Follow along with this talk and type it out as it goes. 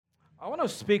I want to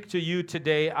speak to you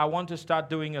today. I want to start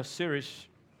doing a series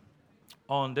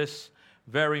on this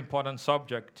very important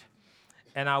subject,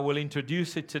 and I will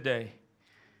introduce it today.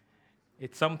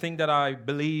 It's something that I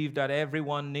believe that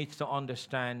everyone needs to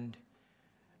understand,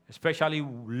 especially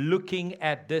looking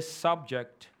at this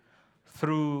subject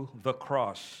through the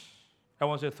cross. I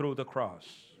want to say through the cross.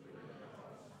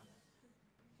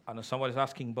 I know somebody's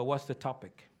asking, but what's the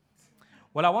topic?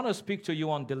 Well, I want to speak to you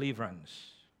on deliverance.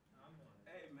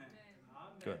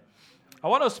 Good. I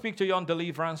want to speak to you on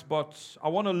deliverance, but I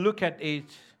want to look at it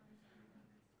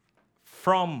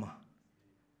from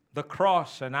the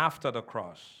cross and after the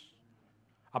cross.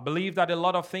 I believe that a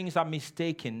lot of things are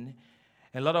mistaken,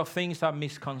 a lot of things are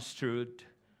misconstrued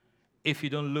if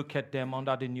you don't look at them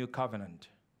under the new covenant.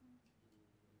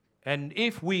 And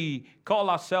if we call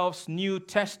ourselves New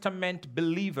Testament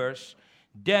believers,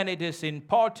 then it is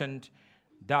important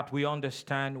that we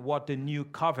understand what the new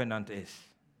covenant is.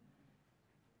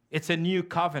 It's a new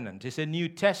covenant. It's a New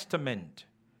Testament.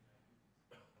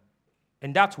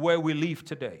 And that's where we live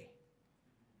today.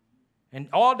 And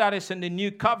all that is in the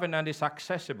new covenant is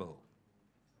accessible.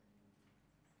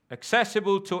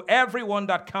 Accessible to everyone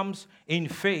that comes in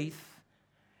faith.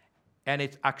 And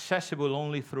it's accessible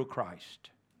only through Christ.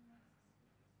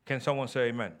 Can someone say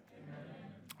amen? Amen.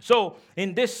 So,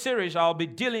 in this series, I'll be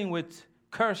dealing with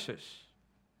curses.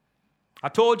 I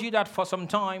told you that for some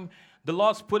time, the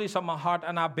Lord's put this on my heart,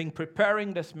 and I've been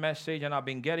preparing this message, and I've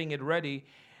been getting it ready.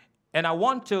 And I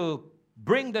want to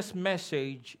bring this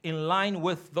message in line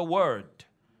with the Word.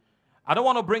 I don't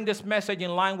want to bring this message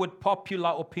in line with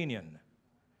popular opinion.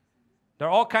 There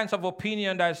are all kinds of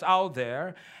opinion that's out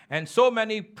there, and so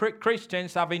many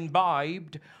Christians have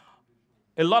imbibed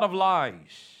a lot of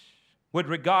lies with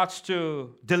regards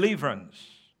to deliverance.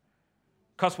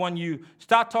 Because when you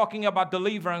start talking about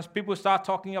deliverance, people start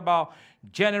talking about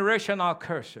generational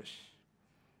curses.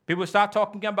 People start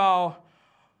talking about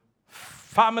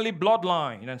family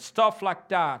bloodline and stuff like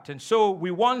that. And so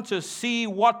we want to see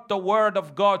what the Word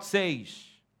of God says.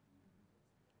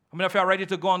 How many of you are ready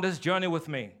to go on this journey with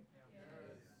me?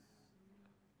 Yes.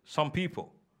 Some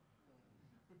people.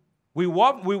 We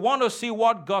want to see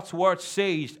what God's Word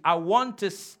says. I want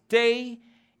to stay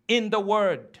in the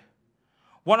Word.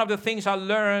 One of the things I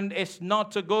learned is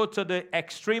not to go to the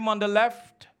extreme on the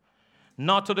left,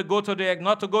 not to go to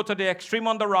the extreme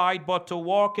on the right, but to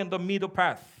walk in the middle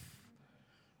path.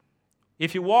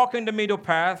 If you walk in the middle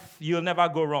path, you'll never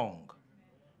go wrong.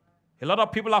 A lot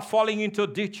of people are falling into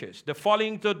ditches. They're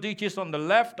falling into ditches on the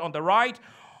left, on the right,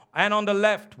 and on the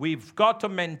left. We've got to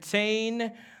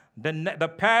maintain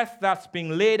the path that's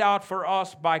being laid out for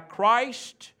us by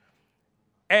Christ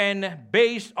and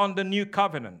based on the new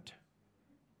covenant.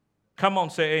 Come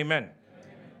on, say amen. Amen.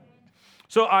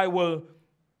 So I will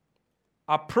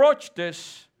approach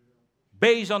this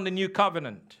based on the new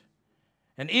covenant.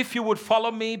 And if you would follow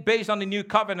me based on the new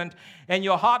covenant and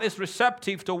your heart is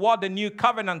receptive to what the new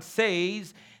covenant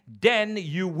says, then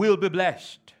you will be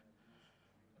blessed.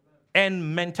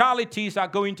 And mentalities are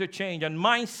going to change and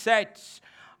mindsets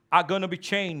are going to be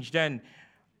changed, and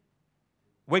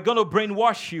we're going to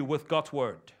brainwash you with God's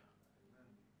Word.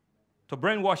 To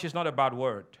brainwash is not a bad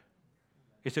word.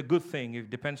 It's a good thing. It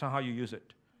depends on how you use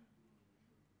it.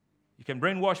 You can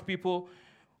brainwash people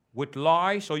with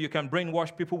lies, or you can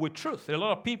brainwash people with truth. A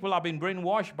lot of people have been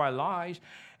brainwashed by lies,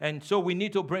 and so we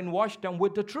need to brainwash them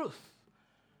with the truth.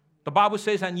 The Bible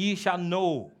says, and ye shall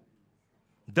know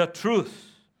the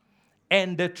truth,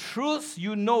 and the truth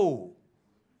you know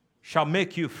shall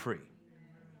make you free.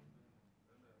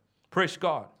 Praise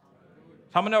God.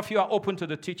 How many of you are open to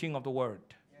the teaching of the Word?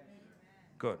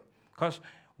 Good. Because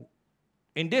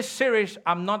in this series,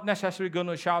 I'm not necessarily going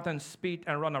to shout and spit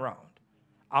and run around.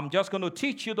 I'm just going to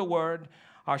teach you the Word.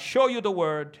 I'll show you the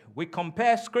Word. We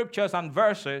compare scriptures and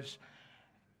verses,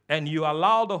 and you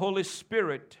allow the Holy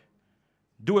Spirit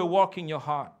do a work in your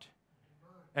heart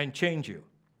and change you.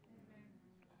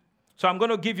 So I'm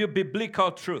going to give you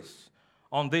biblical truth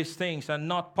on these things and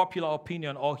not popular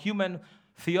opinion or human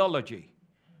theology.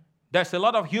 There's a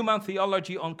lot of human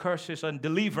theology on curses and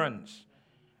deliverance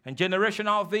and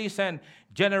generational this and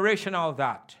generational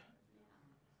that.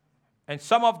 And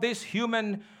some of this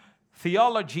human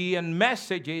theology and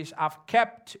messages have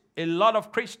kept a lot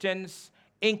of Christians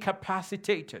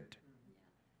incapacitated.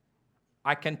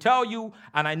 I can tell you,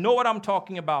 and I know what I'm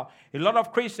talking about, a lot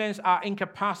of Christians are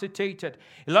incapacitated.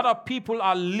 A lot of people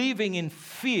are living in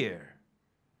fear.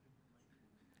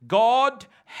 God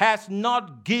has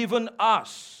not given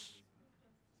us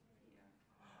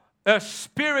a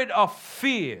spirit of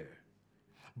fear,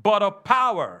 but of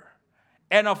power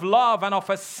and of love and of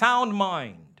a sound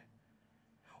mind.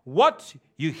 what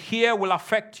you hear will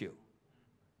affect you.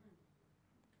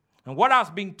 And what has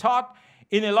been taught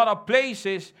in a lot of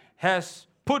places has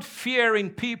put fear in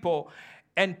people,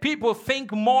 and people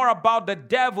think more about the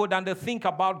devil than they think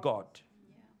about God.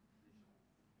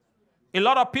 A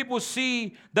lot of people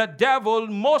see the devil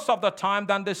most of the time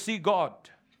than they see God.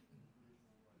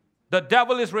 The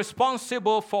devil is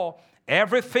responsible for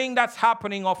everything that's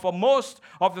happening, or for most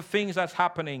of the things that's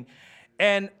happening.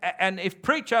 And if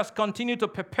preachers continue to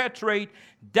perpetuate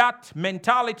that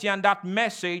mentality and that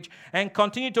message and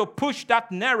continue to push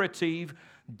that narrative,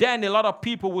 then a lot of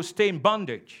people will stay in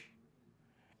bondage.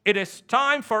 It is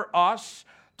time for us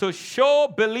to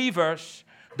show believers,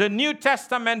 the New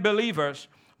Testament believers,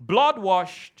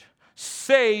 blood-washed,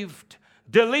 saved,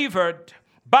 delivered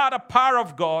by the power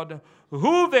of God,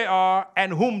 who they are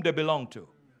and whom they belong to.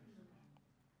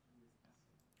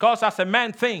 Because as a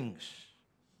man thinks,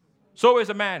 so is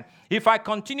a man. If I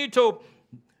continue to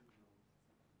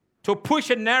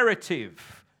push a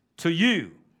narrative to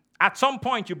you, at some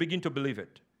point you begin to believe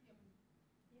it.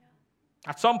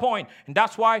 At some point. And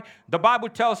that's why the Bible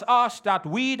tells us that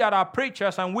we that are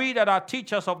preachers and we that are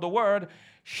teachers of the word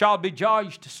shall be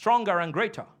judged stronger and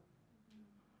greater.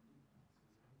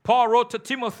 Paul wrote to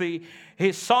Timothy,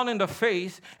 his son in the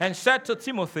faith, and said to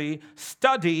Timothy,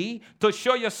 study to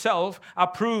show yourself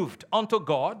approved unto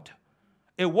God,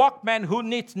 a workman who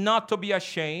needs not to be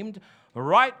ashamed,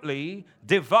 rightly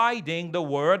dividing the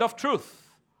word of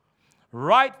truth.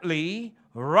 Rightly,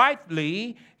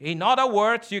 in other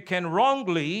words, you can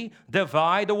wrongly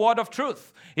divide the word of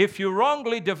truth. If you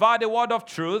wrongly divide the word of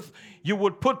truth, you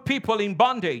would put people in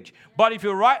bondage. But if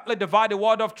you rightly divide the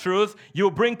word of truth,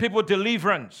 you bring people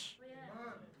deliverance.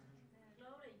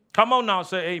 Come on now,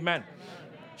 say amen.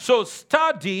 So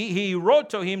study, he wrote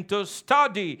to him to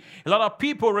study. A lot of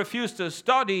people refuse to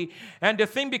study, and they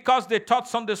think because they taught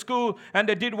Sunday school and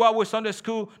they did well with Sunday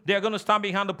school, they're going to stand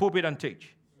behind the pulpit and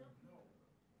teach.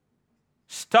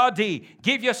 Study.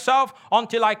 Give yourself,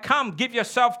 until I come, give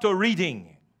yourself to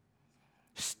reading.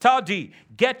 Study.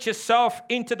 Get yourself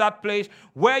into that place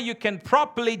where you can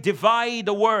properly divide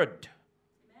the word.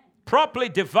 Properly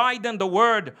dividing the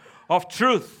word of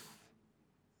truth.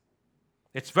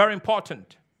 It's very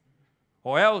important.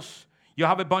 Or else you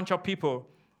have a bunch of people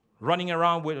running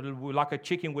around with like a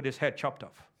chicken with his head chopped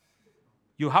off.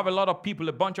 You have a lot of people,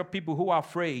 a bunch of people who are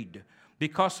afraid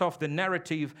because of the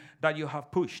narrative that you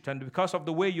have pushed and because of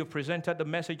the way you presented the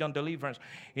message on deliverance.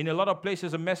 In a lot of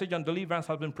places, the message on deliverance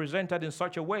has been presented in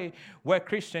such a way where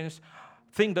Christians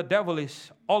think the devil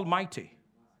is almighty.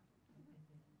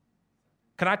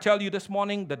 Can I tell you this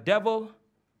morning, the devil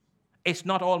is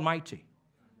not almighty.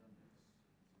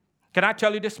 Can I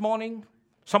tell you this morning,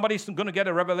 somebody's going to get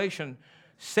a revelation,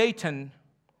 Satan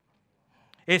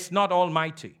is not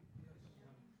almighty.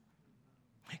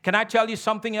 Can I tell you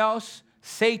something else?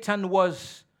 Satan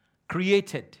was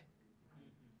created.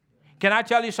 Can I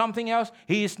tell you something else?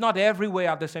 He is not everywhere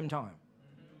at the same time.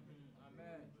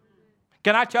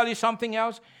 Can I tell you something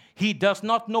else? He does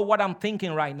not know what I'm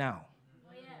thinking right now.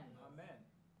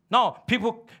 No,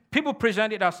 people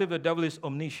present it as if the devil is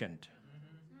omniscient.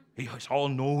 He is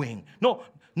all-knowing.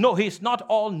 No, he's not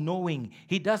all-knowing.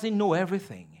 He doesn't know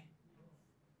everything.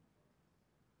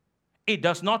 He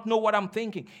does not know what I'm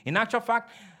thinking. In actual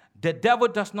fact, the devil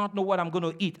does not know what I'm going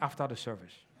to eat after the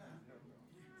service.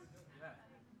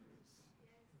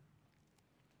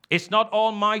 It's not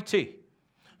almighty.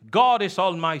 God is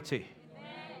almighty.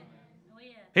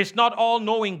 He's not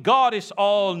all-knowing. God is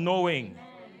all-knowing.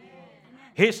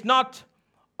 He's not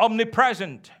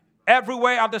omnipresent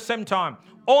everywhere at the same time.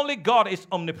 Only God is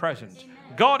omnipresent.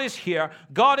 God is here.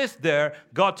 God is there.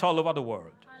 God's all over the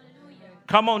world.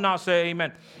 Come on now, say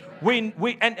amen.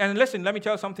 And listen, let me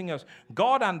tell you something else.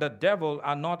 God and the devil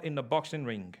are not in the boxing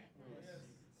ring.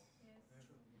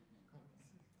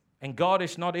 And God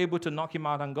is not able to knock him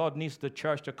out, and God needs the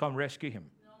church to come rescue him.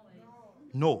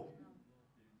 No.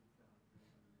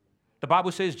 The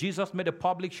Bible says Jesus made a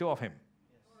public show of him,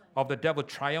 of the devil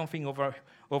triumphing over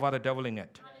the devil in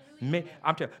it.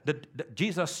 I'm telling you,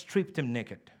 Jesus stripped him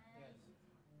naked.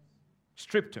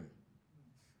 Stripped him.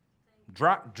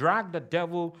 Dragged the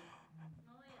devil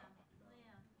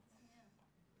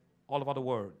all over the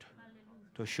world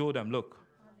to show them, look,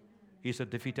 he's a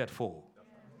defeated foe.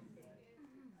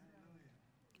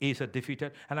 He's a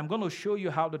defeated, and I'm going to show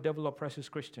you how the devil oppresses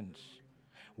Christians.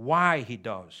 Why he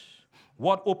does.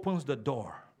 What opens the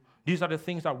door. These are the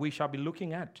things that we shall be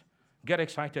looking at. Get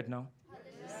excited now.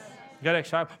 Get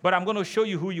excited. But I'm going to show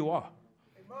you who you are.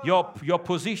 Your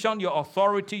position, your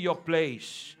authority, your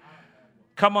place.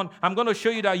 Come on, I'm going to show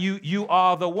you that you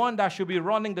are the one that should be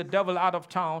running the devil out of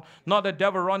town, not the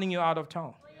devil running you out of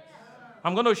town.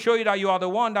 I'm going to show you that you are the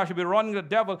one that should be running the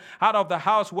devil out of the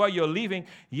house where you're living.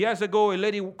 Years ago, a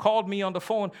lady called me on the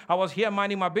phone. I was here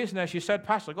minding my business. She said,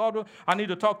 Pastor Godwill, I need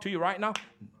to talk to you right now.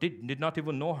 Did not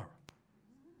even know her.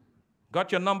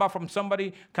 Got your number from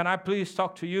somebody. Can I please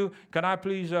talk to you? Can I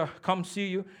please come see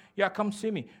you? Yeah, come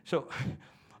see me. So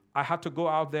I had to go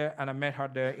out there, and I met her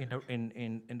there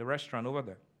in the restaurant over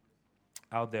there,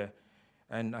 out there.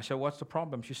 And I said, what's the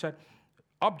problem? She said,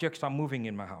 objects are moving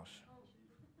in my house.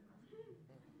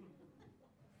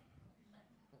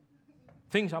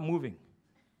 Things are moving.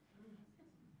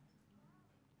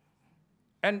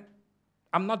 And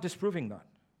I'm not disproving that.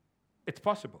 It's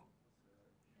possible.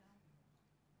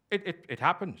 It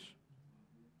happens.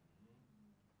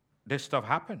 This stuff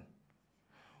happens.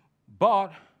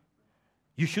 But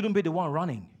you shouldn't be the one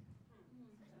running.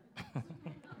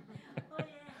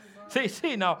 See,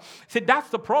 that's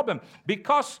the problem.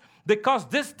 Because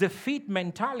this defeat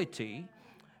mentality,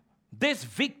 this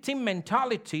victim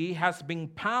mentality has been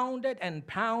pounded and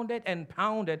pounded and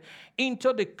pounded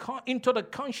into the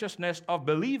consciousness of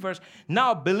believers.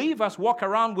 Now believers walk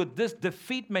around with this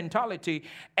defeat mentality,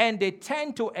 and they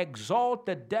tend to exalt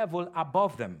the devil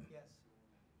above them. Yes.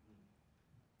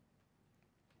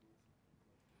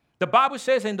 The Bible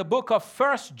says in the book of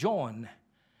 1 John,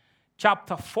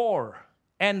 chapter 4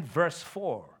 and verse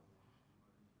 4,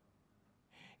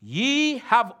 ye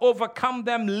have overcome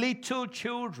them, little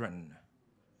children.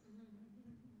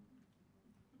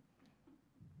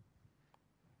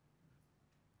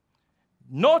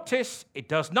 Notice, it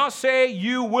does not say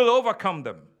you will overcome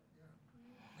them.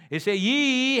 It says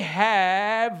ye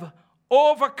have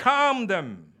overcome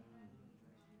them.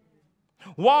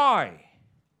 Why?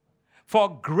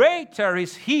 For greater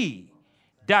is he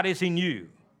that is in you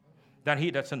than he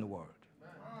that's in the world.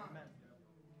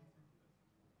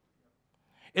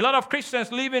 A lot of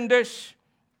Christians live in this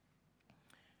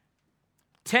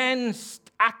tense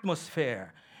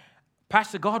atmosphere.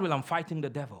 Pastor Godwill, I'm fighting the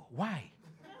devil. Why?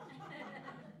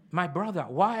 My brother,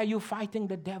 why are you fighting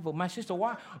the devil? My sister,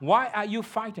 why are you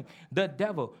fighting the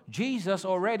devil? Jesus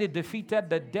already defeated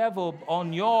the devil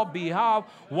on your behalf.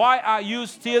 Why are you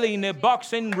still in a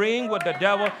boxing ring with the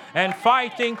devil and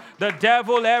fighting the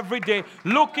devil every day?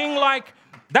 Looking like,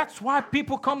 that's why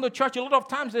people come to church. A lot of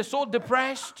times they're so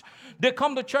depressed. They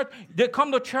come to church,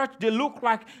 they look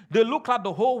like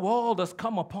the whole world has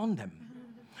come upon them.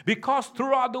 Because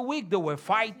throughout the week they were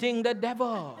fighting the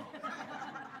devil.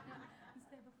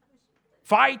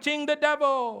 Fighting the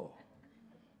devil.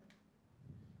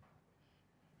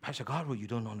 Pastor Godwill, you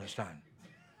don't understand.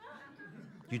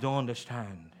 You don't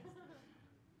understand.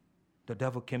 The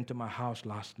devil came to my house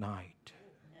last night.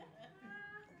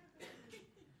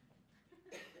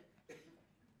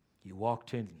 He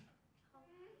walked in.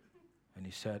 And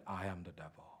he said, I am the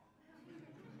devil.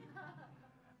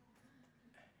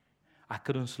 I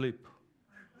couldn't sleep.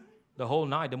 The whole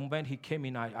night, the moment he came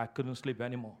in, I couldn't sleep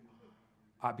anymore.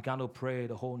 I began to pray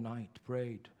the whole night,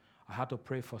 prayed. I had to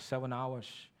pray for 7 hours.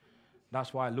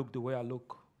 That's why I look the way I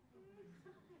look.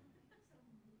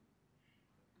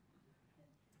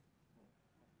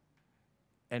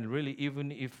 And really,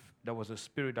 even if there was a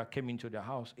spirit that came into the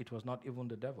house, it was not even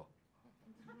the devil.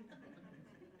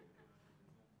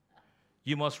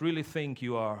 You must really think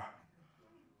you are.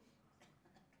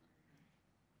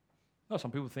 No,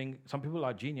 some people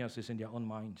are geniuses in their own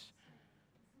minds.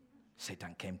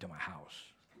 Satan came to my house.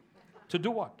 To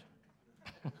do what?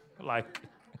 Like,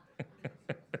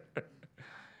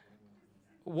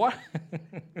 what?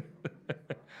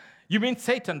 You mean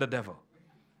Satan, the devil?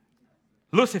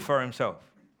 Lucifer himself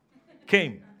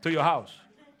came to your house.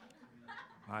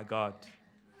 My God,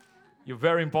 you're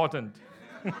very important.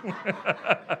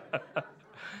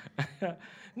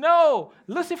 No,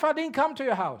 Lucifer didn't come to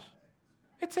your house.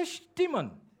 It's a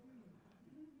demon.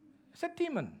 It's a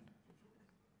demon.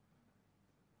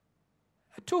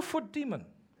 A 2-foot demon.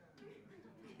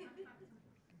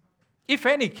 If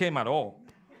any came at all.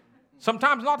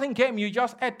 Sometimes nothing came, you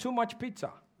just ate too much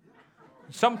pizza.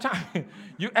 Sometimes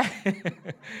you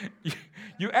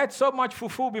ate so much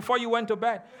fufu before you went to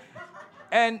bed.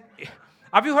 And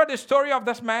have you heard the story of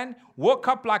this man? Woke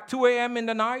up like 2 a.m. in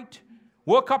the night.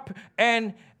 Woke up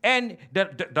and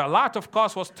the light, of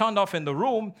course, was turned off in the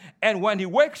room. And when he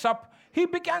wakes up, he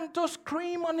began to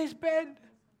scream on his bed.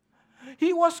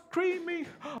 He was screaming,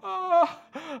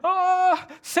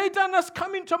 Satan has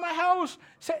come into my house.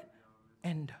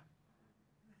 And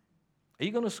are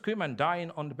you going to scream and die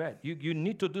on the bed? You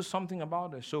need to do something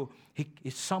about it. So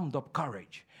he summed up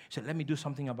courage. He said, let me do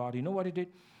something about it. You know what he did?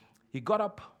 He got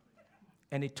up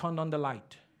and he turned on the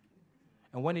light.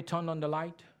 And when he turned on the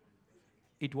light,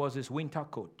 it was his winter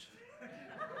coat.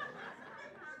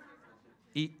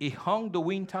 He hung the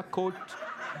winter coat.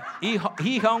 He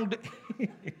hung the,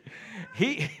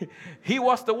 he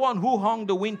was the one who hung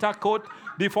the winter coat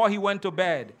before he went to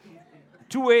bed.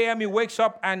 2 a.m. he wakes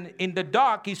up, and in the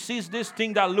dark he sees this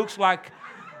thing that looks like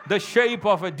the shape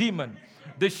of a demon,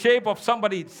 the shape of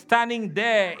somebody standing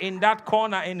there in that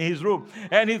corner in his room,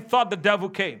 and he thought the devil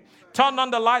came. Turned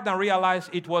on the light and realized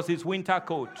it was his winter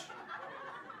coat.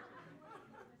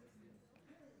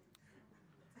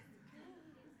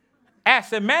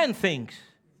 As a man thinks,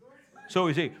 so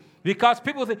is he. Because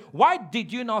people think, why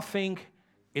did you not think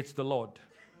it's the Lord?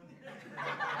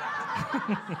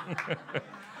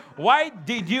 Why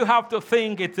did you have to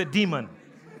think it's a demon?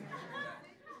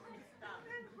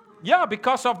 Yeah,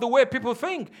 because of the way people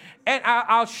think. And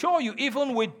I'll show you,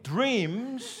 even with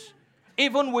dreams,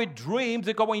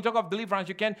 because when you talk of deliverance,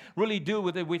 you can't really deal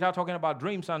with it without talking about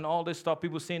dreams and all this stuff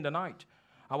people see in the night.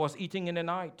 I was eating in the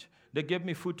night. They gave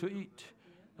me food to eat.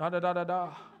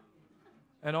 Da-da-da-da-da.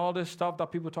 And all this stuff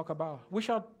that people talk about. We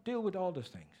shall deal with all these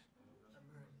things.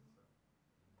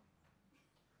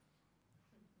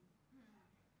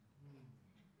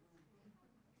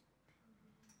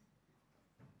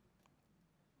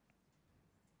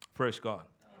 Praise God.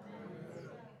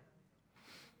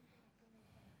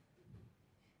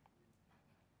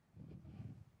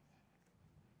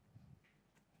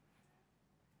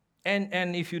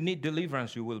 And if you need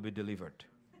deliverance, you will be delivered.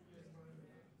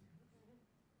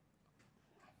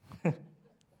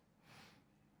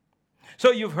 So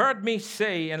you've heard me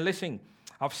say, and listen,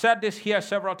 I've said this here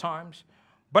several times,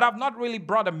 but I've not really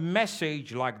brought a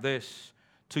message like this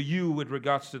to you with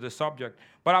regards to the subject.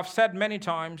 But I've said many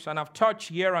times, and I've touched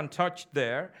here and touched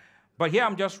there, but here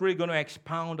I'm just really going to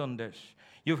expound on this.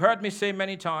 You've heard me say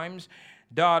many times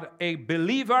that a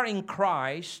believer in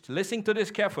Christ, listen to this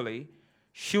carefully,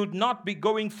 should not be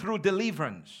going through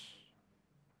deliverance.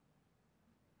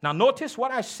 Now notice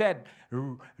what I said.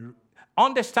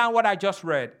 Understand what I just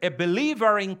read. A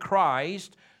believer in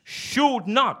Christ should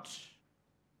not.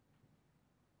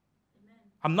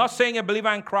 I'm not saying a believer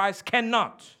in Christ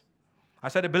cannot. I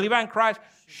said a believer in Christ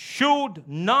should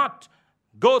not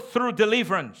go through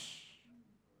deliverance.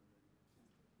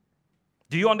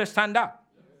 Do you understand that?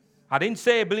 I didn't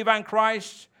say a believer in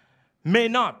Christ may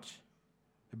not.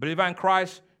 A believer in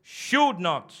Christ should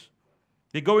not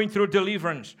be going through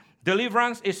deliverance.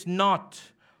 Deliverance is not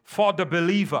for the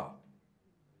believer.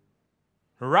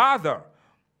 Rather,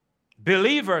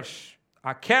 believers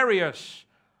are carriers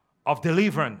of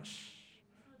deliverance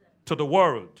to the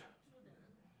world.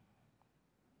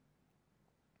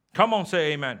 Come on,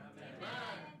 say amen. Amen.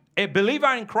 A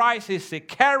believer in Christ is a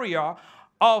carrier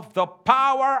of the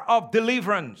power of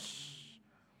deliverance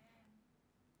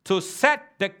to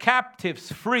set the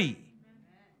captives free.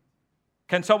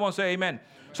 Can someone say amen?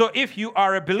 So if you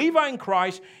are a believer in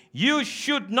Christ, you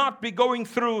should not be going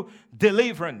through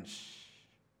deliverance.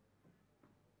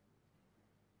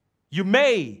 You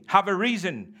may have a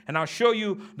reason, and I'll show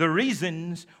you the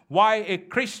reasons why a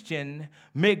Christian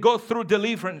may go through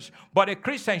deliverance, but a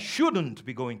Christian shouldn't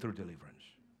be going through deliverance.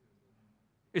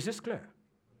 Is this clear?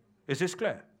 Is this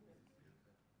clear?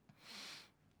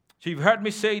 So you've heard me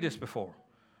say this before,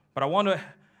 but I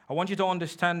want you to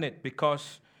understand it,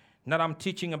 because now that I'm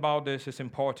teaching about this, it's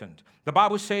important. The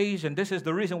Bible says, and this is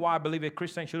the reason why I believe a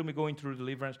Christian shouldn't be going through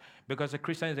deliverance, because a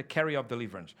Christian is a carrier of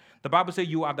deliverance. The Bible says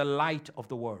you are the light of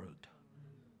the world.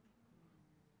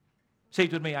 Say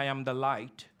it with me, I am the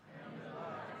light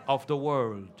of the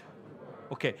world.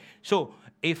 Okay, so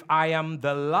if I am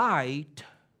the light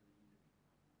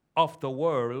of the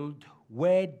world,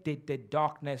 where did the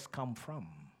darkness come from?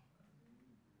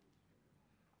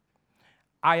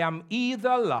 I am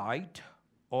either light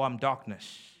or I'm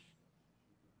darkness.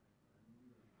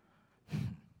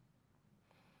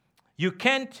 You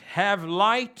can't have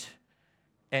light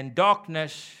and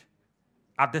darkness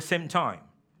at the same time.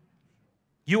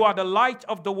 You are the light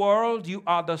of the world. You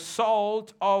are the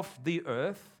salt of the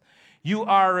earth. You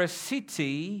are a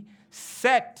city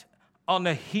set on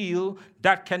a hill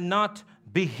that cannot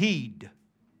be hid.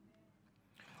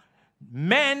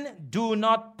 Men do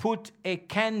not put a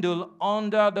candle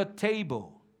under the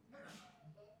table,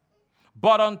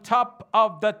 but on top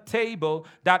of the table,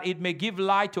 that it may give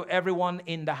light to everyone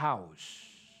in the house.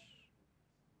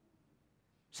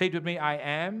 Say it with me, I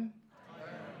am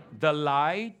the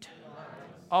light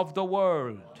of the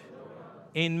world.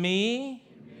 In me,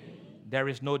 there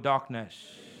is no darkness.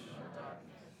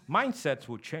 Mindsets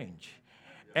will change.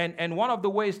 And one of the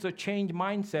ways to change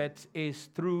mindsets is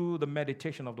through the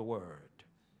meditation of the word.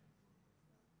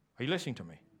 Are you listening to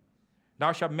me?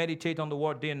 Thou shalt meditate on the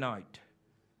word day and night,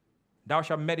 Thou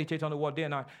shalt meditate on the word day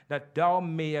and night, that thou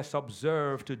mayest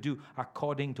observe to do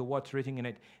according to what's written in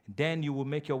it. Then you will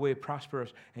make your way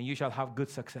prosperous, and you shall have good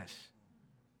success.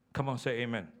 Come on, say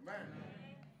amen. Amen.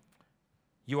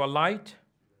 You are light.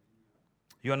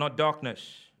 You are not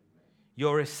darkness.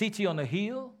 You're a city on a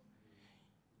hill.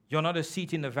 You're not a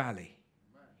city in the valley.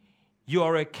 You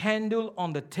are a candle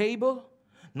on the table,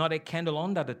 not a candle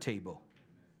under the table.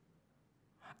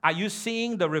 Are you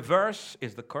seeing the reverse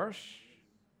is the curse?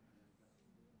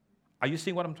 Are you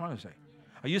seeing what I'm trying to say?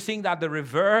 Are you seeing that the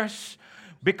reverse?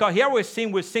 Because here we're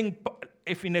seeing,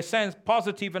 if in a sense,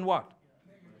 positive and what?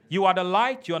 You are the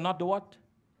light, you are not the what?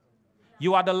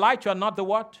 You are the light, you are not the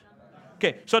what?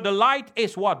 Okay, so the light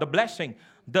is what? The blessing.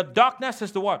 The darkness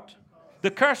is the what?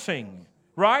 The cursing.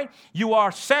 Right? You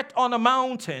are set on a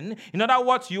mountain. In other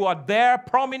words, you are there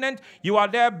prominent. You are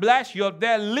there blessed. You are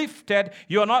there lifted.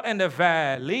 You are not in the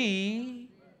valley.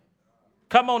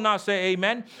 Come on now, say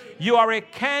amen. You are a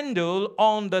candle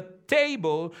on the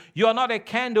table. You are not a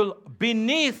candle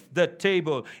beneath the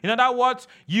table. In other words,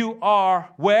 you are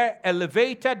where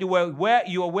elevated. You are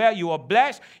where you are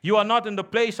blessed. You are not in the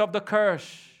place of the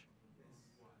curse.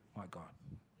 My God.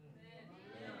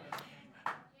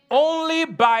 Only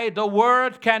by the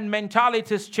word can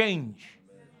mentalities change.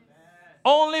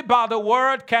 Only by the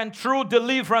word can true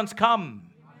deliverance come.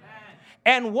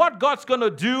 And what God's going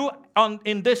to do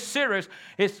in this series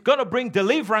is going to bring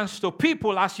deliverance to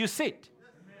people as you sit.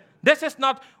 This is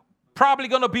not probably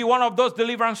going to be one of those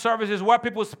deliverance services where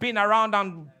people spin around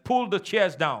and pull the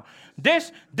chairs down.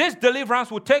 This deliverance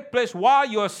will take place while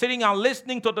you are sitting and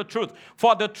listening to the truth.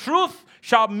 For the truth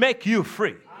shall make you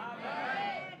free.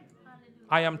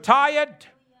 I am tired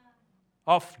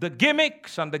of the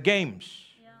gimmicks and the games.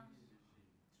 Yeah.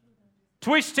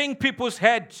 Twisting people's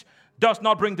heads does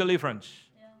not bring deliverance.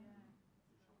 Yeah.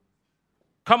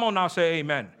 Come on now, say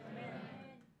amen. Amen.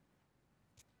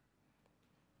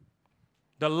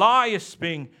 The lie is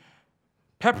being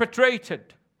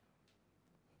perpetrated.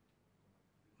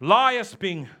 Lie is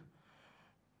being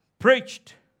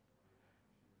preached.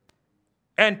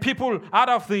 And people, out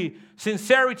of the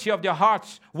sincerity of their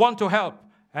hearts, want to help.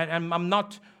 And I'm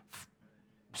not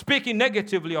speaking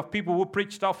negatively of people who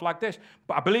preach stuff like this,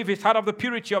 but I believe it's out of the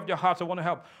purity of their hearts I want to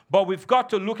help. But we've got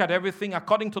to look at everything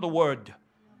according to the word.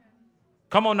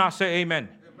 Come on now, say amen.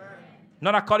 Amen.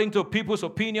 Not according to people's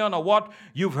opinion or what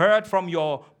you've heard from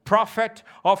your prophet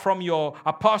or from your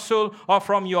apostle or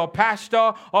from your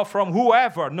pastor or from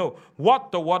whoever. No,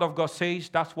 what the word of God says,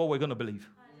 that's what we're going to believe.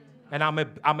 And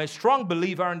I'm a strong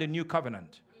believer in the new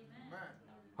covenant. Amen.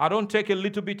 I don't take a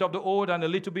little bit of the old and a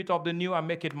little bit of the new and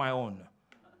make it my own.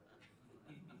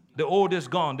 The old is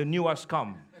gone, the new has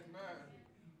come.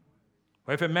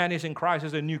 But if a man is in Christ,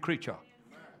 is a new creature.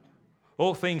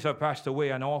 All things have passed away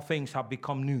and all things have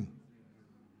become new.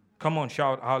 Come on,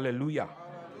 shout hallelujah.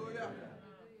 Hallelujah.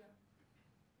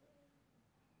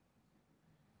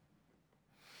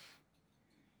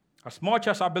 As much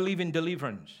as I believe in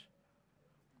deliverance,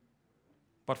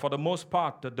 but for the most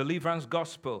part, the deliverance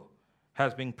gospel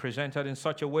has been presented in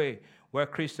such a way where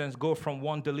Christians go from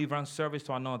one deliverance service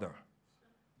to another.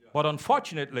 Yeah. But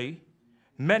unfortunately,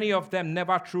 many of them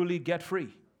never truly get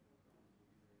free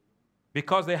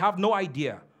because they have no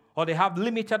idea or they have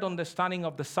limited understanding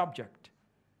of the subject.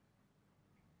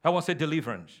 I want to say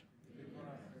deliverance.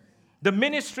 The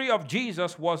ministry of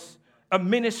Jesus was a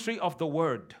ministry of the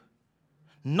word,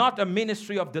 not a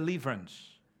ministry of deliverance.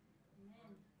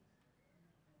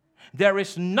 There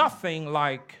is nothing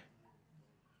like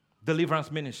deliverance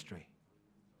ministry.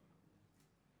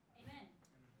 Amen.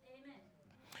 Amen.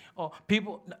 Oh,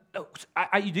 people,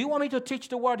 do you want me to teach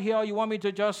the word here or you want me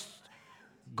to just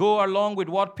go along with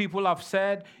what people have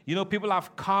said? You know, people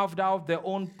have carved out their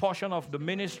own portion of the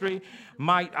ministry.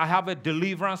 I have a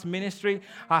deliverance ministry.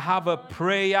 I have a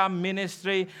prayer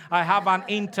ministry. I have an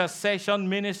intercession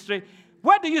ministry.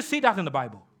 Where do you see that in the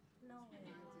Bible?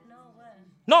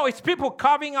 No, it's people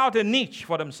carving out a niche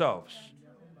for themselves.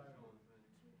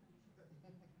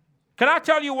 Can I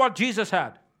tell you what Jesus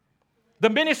had? The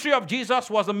ministry of Jesus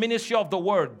was the ministry of the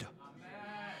word.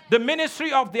 The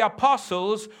ministry of the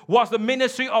apostles was the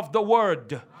ministry of the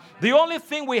word. The only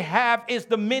thing we have is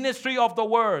the ministry of the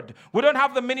word. We don't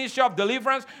have the ministry of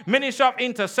deliverance, ministry of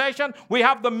intercession. We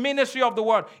have the ministry of the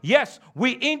word. Yes,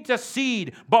 we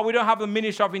intercede, but we don't have the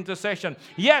ministry of intercession.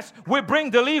 Yes, we bring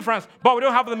deliverance, but we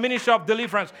don't have the ministry of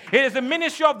deliverance. It is the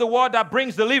ministry of the word that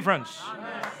brings deliverance.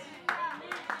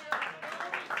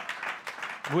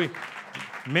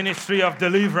 Ministry of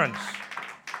deliverance.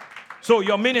 So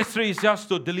your ministry is just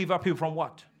to deliver people from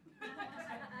what?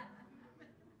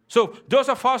 So those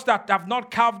of us that have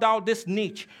not carved out this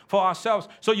niche for ourselves,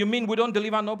 so you mean we don't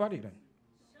deliver nobody then?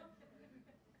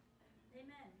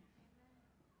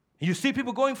 You see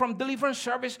people going from deliverance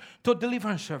service to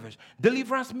deliverance service,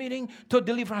 deliverance meeting to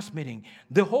deliverance meeting.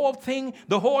 The whole thing,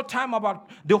 the whole time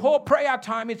about, the whole prayer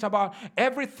time, it's about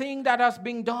everything that has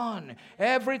been done,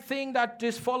 everything that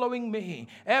is following me,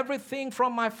 everything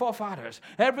from my forefathers,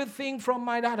 everything from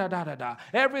my da-da-da-da-da,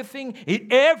 everything.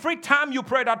 Every time you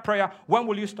pray that prayer, when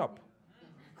will you stop?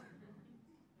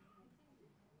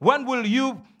 When will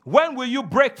you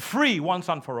break free once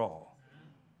and for all?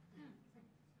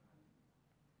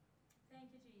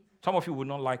 Some of you would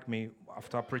not like me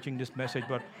after preaching this message,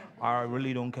 but I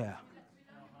really don't care.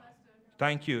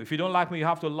 Thank you. If you don't like me, you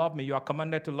have to love me. You are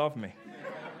commanded to love me.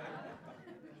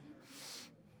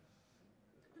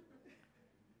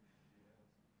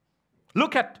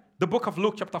 Look at the book of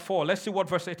Luke chapter 4. Let's see what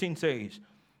verse 18 says.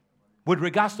 With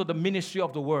regards to the ministry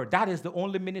of the word, that is the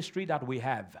only ministry that we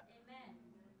have. Amen.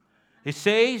 It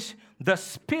says, the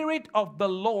Spirit of the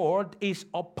Lord is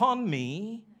upon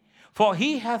me, for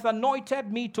he hath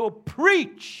anointed me to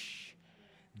preach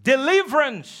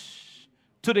deliverance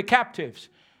to the captives.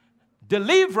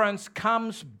 Deliverance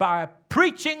comes by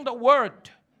preaching the word.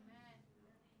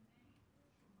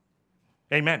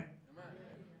 Amen. Amen.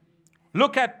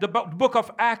 Look at the book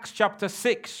of Acts chapter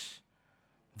 6,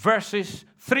 verses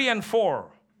 3 and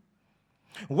 4.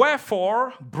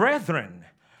 Wherefore, brethren,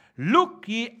 look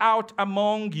ye out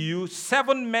among you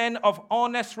 7 men of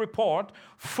honest report,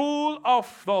 full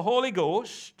of the Holy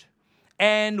Ghost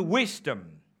and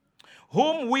wisdom,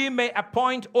 whom we may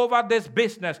appoint over this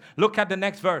business. Look at the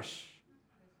next verse.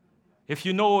 If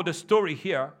you know the story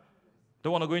here,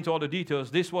 don't want to go into all the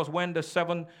details. This was when the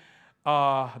 7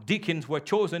 deacons were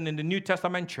chosen in the New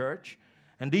Testament church,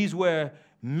 and these were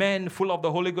men full of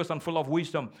the Holy Ghost and full of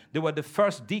wisdom. They were the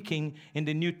first deacon in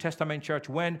the New Testament church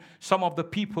when some of the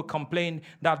people complained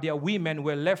that their women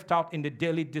were left out in the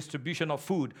daily distribution of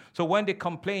food. So when they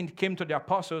complained, came to the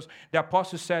apostles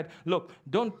said, look,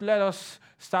 don't let us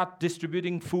start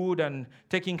distributing food and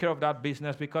taking care of that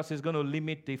business because it's going to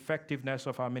limit the effectiveness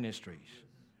of our ministries.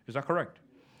 Is that correct?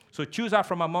 So choose out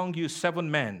from among you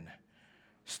 7 men.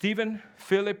 Stephen,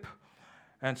 Philip,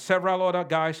 and several other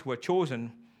guys were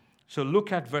chosen. So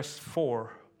look at verse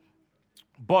 4.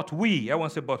 But we, I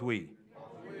want to say but we.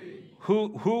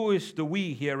 Who is the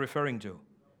we here referring to?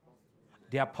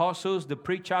 The apostles, the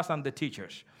preachers, and the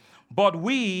teachers. But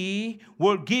we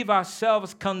will give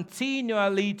ourselves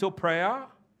continually to prayer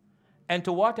and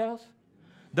to what else?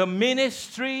 The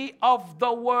ministry of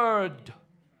the word.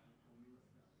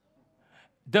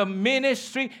 The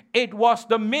ministry, it was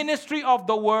the ministry of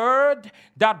the word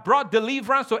that brought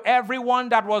deliverance to everyone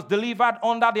that was delivered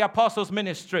under the apostles'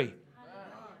 ministry.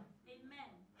 Amen.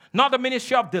 Not the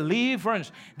ministry of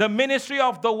deliverance, the ministry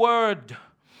of the word.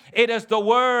 It is the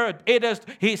word.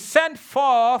 He sent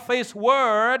forth his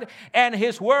word, and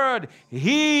his word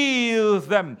healed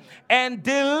them and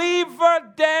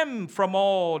delivered them from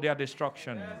all their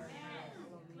destruction.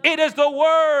 It is the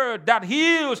word that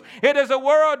heals. It is the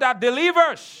word that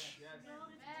delivers.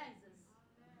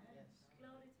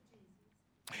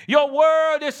 Your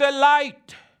word is a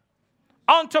light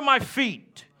unto my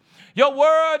feet. Your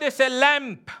word is a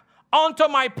lamp unto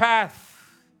my path.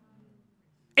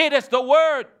 It is the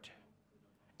word.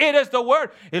 It is the word.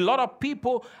 A lot of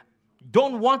people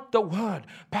don't want the word.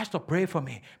 Pastor, pray for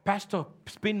me. Pastor,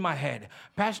 spin my head.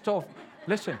 Pastor,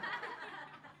 listen.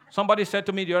 Somebody said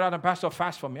to me the other day, Pastor,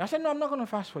 fast for me. I said, no, I'm not going to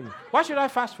fast for you. Why should I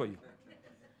fast for you?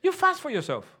 You fast for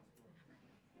yourself.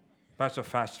 Pastor,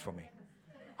 fast for me.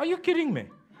 Are you kidding me?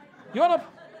 You want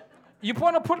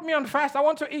to put me on fast? I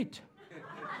want to eat.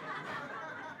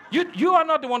 You are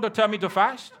not the one to tell me to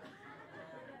fast.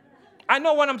 I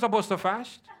know when I'm supposed to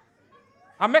fast.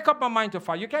 I make up my mind to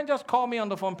fast. You can't just call me on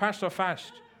the phone, Pastor,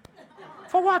 fast.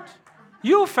 For what?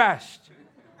 You fast.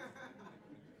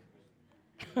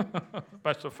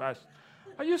 Pastor, fast.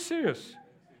 Are you serious?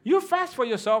 You fast for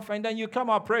yourself and then you come,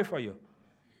 I'll pray for you.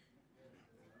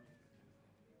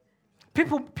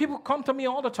 People come to me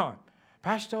all the time.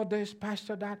 Pastor this,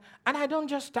 Pastor that. And I don't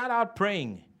just start out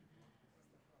praying.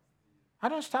 I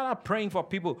don't start out praying for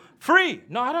people. Free.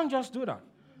 No, I don't just do that.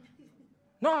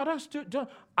 No, I don't.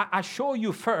 I show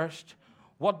you first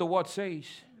what the word says.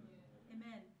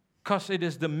 Because it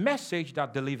is the message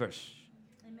that delivers.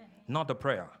 Amen. Not the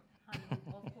prayer.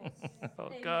 Oh,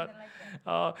 God.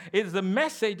 It's the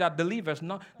message that delivers,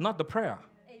 not the prayer.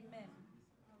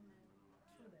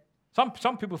 Amen.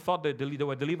 Some people thought they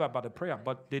were delivered by the prayer,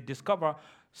 but they discover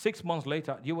 6 months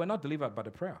later, you were not delivered by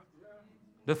the prayer.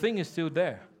 The thing is still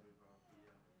there.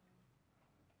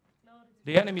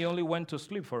 The enemy only went to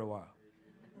sleep for a while.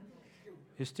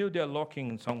 He's still there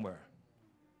lurking somewhere.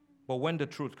 But when the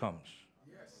truth comes,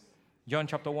 John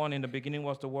chapter 1, in the beginning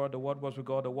was the Word was with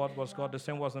God, the Word was God, the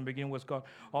same was in the beginning was God.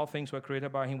 All things were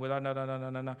created by Him without,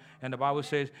 and the Bible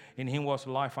says, in Him was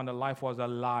life, and the life was the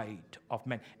light of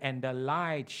men. And the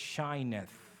light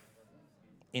shineth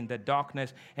in the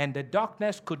darkness, and the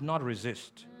darkness could not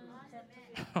resist.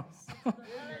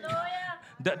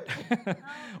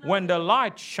 When the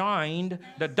light shined,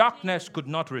 the darkness could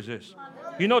not resist.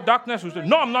 You know, darkness was,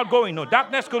 no, I'm not going. No,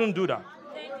 darkness couldn't do that.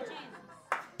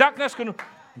 Darkness couldn't.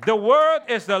 The Word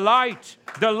is the light.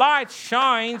 The light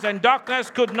shines, and darkness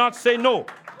could not say no.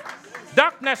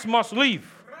 Darkness must leave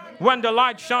when the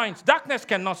light shines. Darkness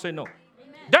cannot say no.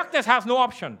 Darkness has no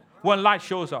option when light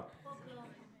shows up.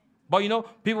 But you know,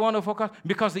 people want to focus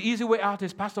because the easy way out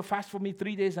is, Pastor, fast for me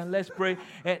 3 days and let's pray.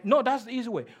 No, that's the easy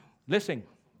way. Listen,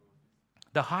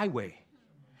 the highway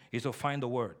is to find the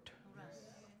Word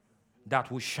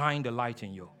that will shine the light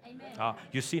in you.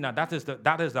 You see now, that is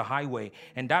the highway,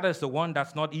 and that is the one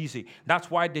that's not easy.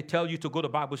 That's why they tell you to go to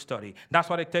Bible study. That's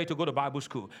why they tell you to go to Bible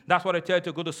school. That's why they tell you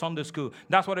to go to Sunday school.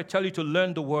 That's why they tell you to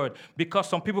learn the Word, because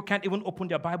some people can't even open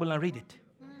their Bible and read it.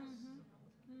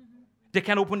 They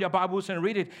can't open their Bibles and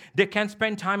read it. They can't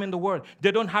spend time in the Word.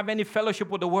 They don't have any fellowship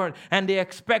with the Word, and they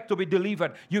expect to be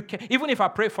delivered. You can, even if I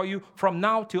pray for you from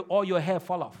now till all your hair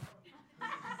fall off,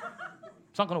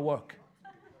 it's not going to work.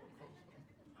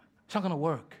 It's not going to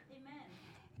work.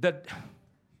 That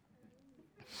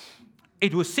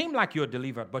it will seem like you're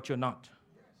delivered, but you're not.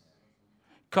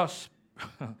 Because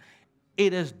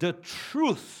it is the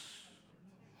truth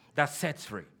that sets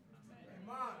free.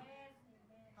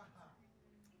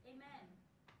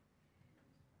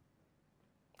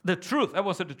 The truth.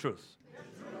 Everyone said the truth.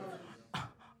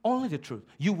 Only the truth.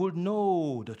 You will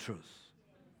know the truth,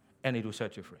 and it will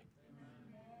set you free.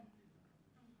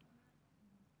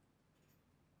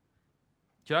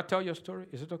 Should I tell your story?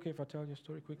 Is it okay if I tell your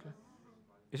story quickly?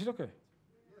 Is it okay?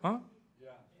 Huh? Yeah.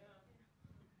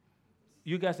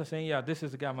 You guys are saying, yeah, this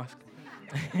is the guy I'm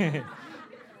asking.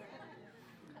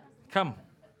 Come.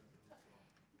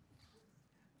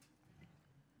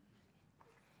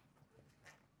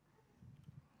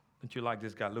 Don't you like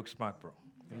this guy? Look smart, bro.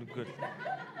 You look good.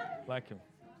 Like him.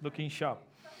 Looking sharp.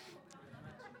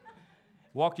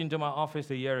 Walked into my office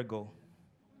a year ago.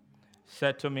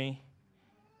 Said to me,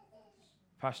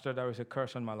 Pastor, there is a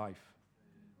curse on my life.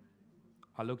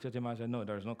 I looked at him and I said, no,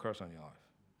 there is no curse on your life.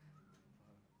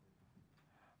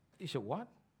 He said, what?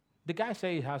 The guy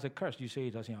said he has a curse. You say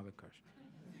he doesn't have a curse.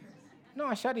 No,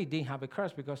 I said he didn't have a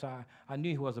curse because I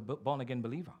knew he was a born-again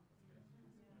believer.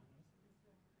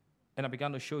 And I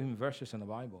began to show him verses in the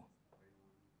Bible.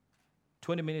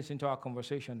 20 minutes into our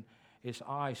conversation, his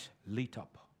eyes lit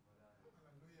up.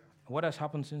 What has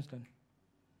happened since then?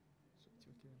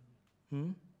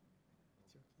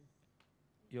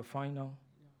 You're fine now?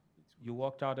 You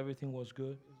walked out, everything was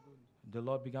good? The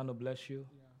Lord began to bless you?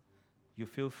 You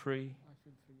feel free?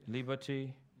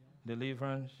 Liberty?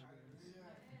 Deliverance?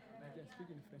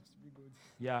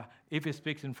 Yeah, if he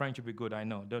speaks in French, it'll be good, I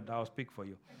know. I'll speak for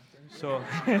you. So,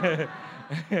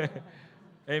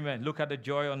 amen. Look at the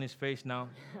joy on his face now.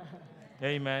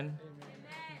 Amen.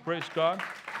 Praise God.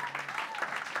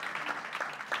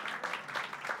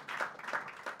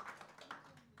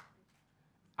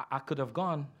 I could have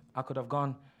gone, come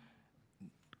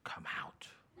out.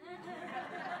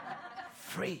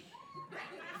 Free.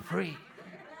 Free.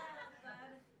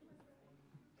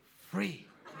 Free.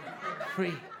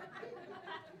 Free.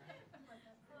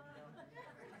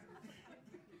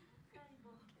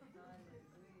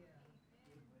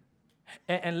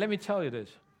 And let me tell you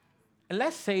this.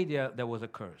 Let's say there was a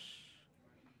curse.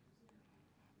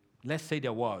 Let's say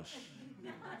there was.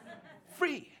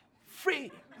 Free.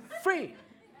 Free. Free.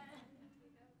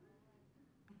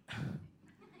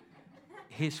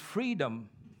 His freedom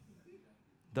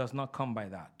does not come by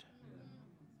that.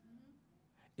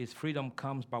 His freedom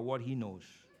comes by what he knows.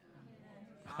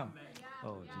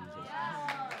 Oh,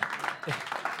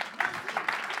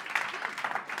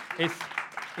 Jesus.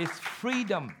 It's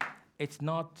freedom. It's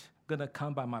not going to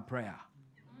come by my prayer.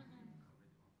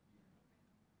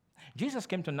 Jesus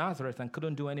came to Nazareth and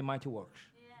couldn't do any mighty works.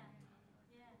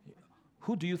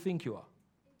 Who do you think you are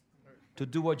to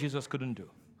do what Jesus couldn't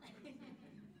do?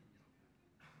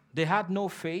 They had no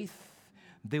faith.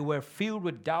 They were filled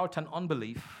with doubt and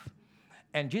unbelief.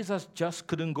 And Jesus just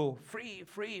couldn't go free,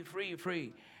 free, free,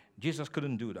 free. Jesus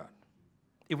couldn't do that.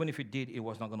 Even if he did, it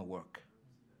was not going to work.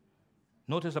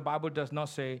 Notice the Bible does not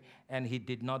say, and he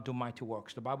did not do mighty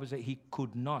works. The Bible says he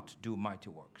could not do mighty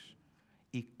works.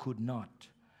 He could not.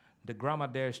 The grammar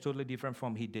there is totally different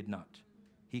from he did not.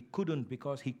 He couldn't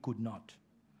because he could not.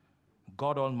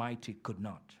 God Almighty could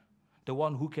not. The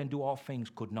one who can do all things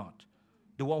could not.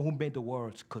 The one who made the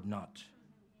worlds could not.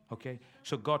 Okay?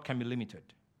 So God can be limited.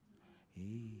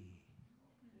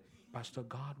 Pastor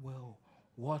Godwill,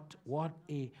 what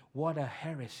a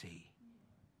heresy.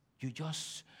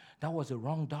 That was a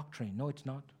wrong doctrine. No, it's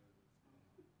not.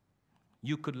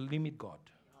 You could limit God.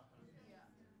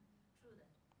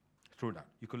 Through that.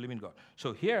 You could limit God.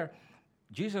 So here,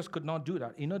 Jesus could not do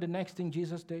that. You know the next thing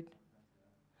Jesus did?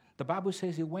 The Bible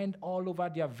says he went all over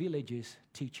their villages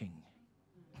teaching.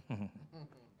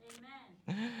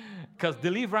 Because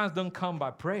deliverance don't come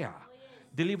by prayer.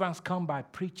 Deliverance come by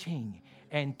preaching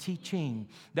and teaching.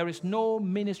 There is no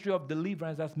ministry of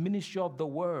deliverance. That's ministry of the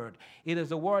word. It is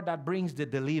the word that brings the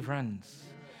deliverance.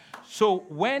 So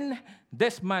when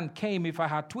this man came, if I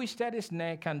had twisted his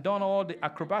neck and done all the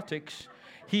acrobatics,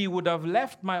 he would have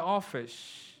left my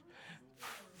office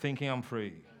thinking I'm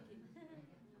free.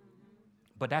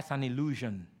 But that's an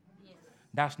illusion.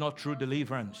 That's not true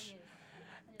deliverance.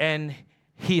 And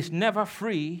he's never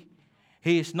free.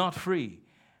 He is not free.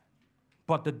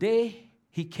 But the day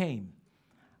he came,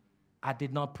 I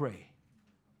did not pray.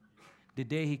 The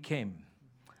day he came,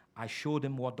 I showed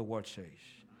him what the word says.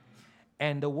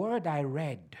 And the word I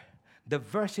read, the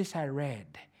verses I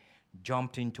read,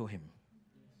 jumped into him.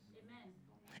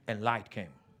 And light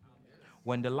came.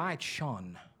 When the light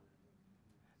shone,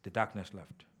 the darkness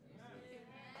left.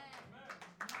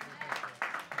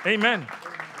 Amen.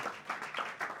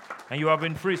 And you have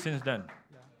been free since then.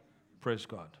 Praise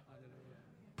God.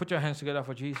 Put your hands together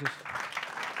for Jesus.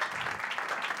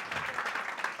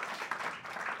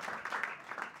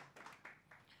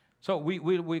 So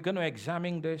we're going to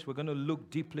examine this. We're going to look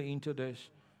deeply into this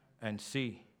and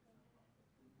see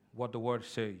what the word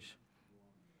says.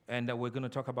 And we're going to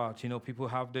talk about, people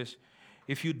have this.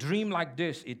 If you dream like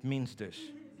this, it means this.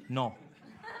 No.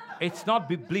 It's not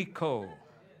biblical.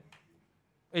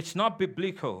 It's not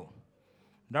biblical.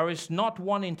 There is not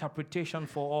one interpretation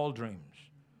for all dreams.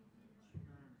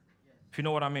 If you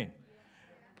know what I mean.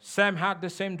 Sam had the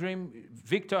same dream.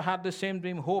 Victor had the same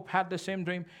dream. Hope had the same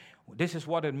dream. This is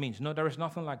what it means. No, there is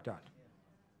nothing like that.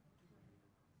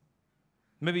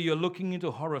 Maybe you're looking into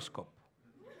horoscope.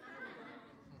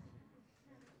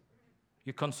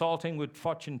 You're consulting with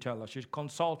fortune tellers. You're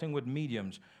consulting with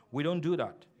mediums. We don't do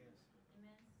that.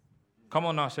 Come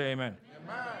on now, say amen.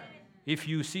 Amen. If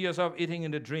you see yourself eating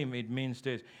in the dream, it means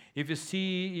this. If you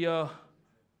see your...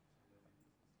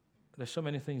 There's so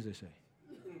many things they say.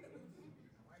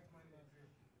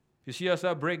 If you see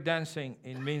yourself breakdancing,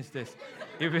 it means this.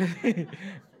 If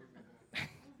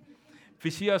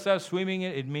you see yourself swimming,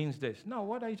 it means this. No,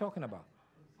 what are you talking about?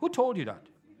 Who told you that?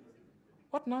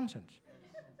 What nonsense.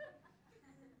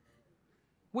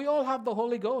 We all have the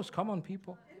Holy Ghost. Come on,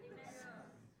 people.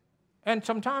 And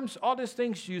sometimes all these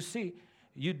things you see,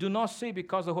 you do not see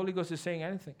because the Holy Ghost is saying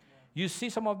anything. You see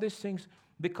some of these things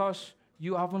because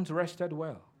you haven't rested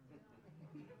well.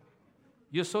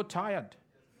 You're so tired.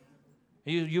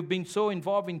 You've been so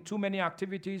involved in too many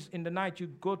activities in the night, you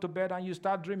go to bed and you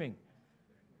start dreaming.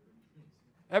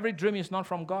 Every dream is not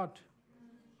from God.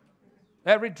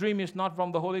 Every dream is not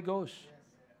from the Holy Ghost.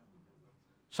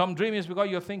 Some dream is because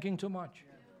you're thinking too much.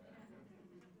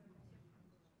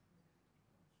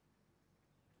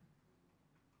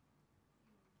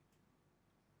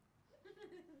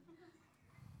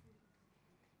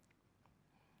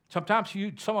 Sometimes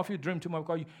some of you dream too much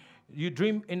because you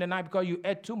dream in the night because you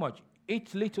ate too much.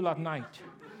 Eat little at night.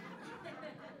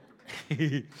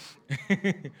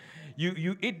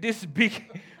 You eat this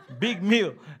big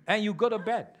meal and you go to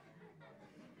bed.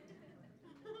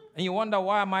 And you wonder,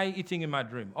 why am I eating in my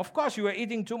dream? Of course, you were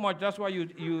eating too much. That's why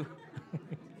you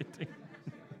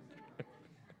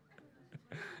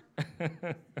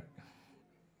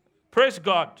Praise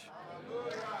God.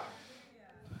 Hallelujah.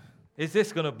 Is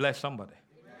this going to bless somebody?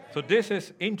 So this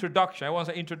is introduction. I want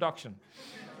to say introduction.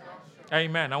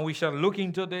 Amen. And we shall look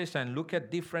into this and look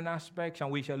at different aspects. And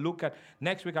we shall look at,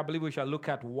 next week I believe we shall look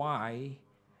at why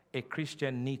a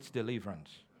Christian needs deliverance.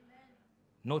 Amen.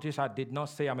 Notice I did not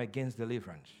say I'm against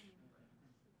deliverance.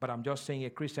 But I'm just saying a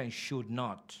Christian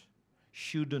shouldn't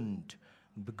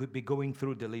be going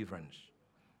through deliverance.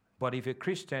 But if a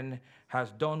Christian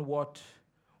has done what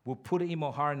will put him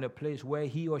or her in a place where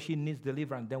he or she needs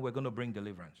deliverance, then we're going to bring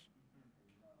deliverance.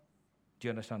 Do you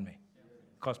understand me?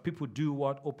 Because people do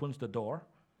what opens the door,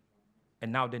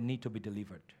 and now they need to be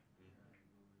delivered.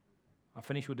 I'll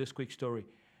finish with this quick story.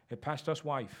 A pastor's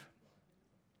wife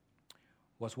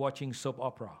was watching soap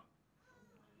opera.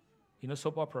 You know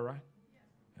soap opera, right?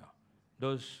 Yeah.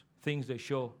 Those things they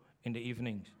show in the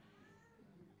evenings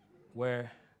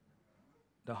where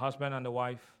the husband and the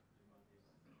wife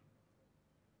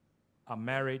are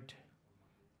married,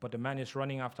 but the man is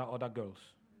running after other girls.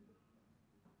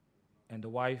 And the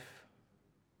wife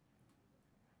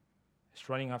is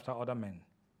running after other men.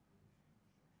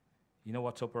 You know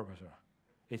what's soap opera?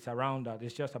 It's around that.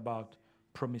 It's just about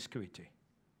promiscuity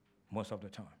most of the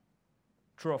time.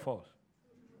 True or false?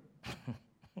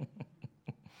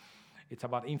 It's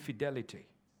about infidelity.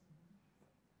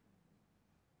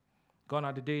 Gone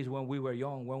are the days when we were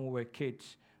young, when we were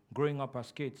kids, growing up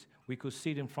as kids, we could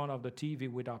sit in front of the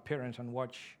TV with our parents and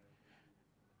watch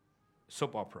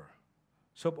soap opera.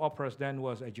 Soap operas then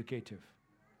was educative.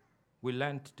 We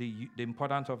learned the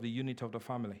importance of the unit of the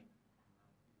family,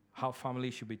 how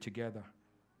families should be together.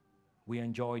 We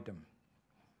enjoyed them.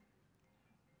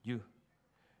 You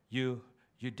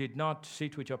did not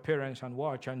sit with your parents and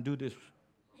watch and do this.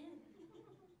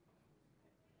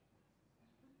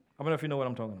 How many of you know what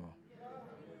I'm talking about?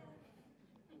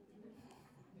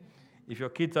 If your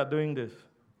kids are doing this.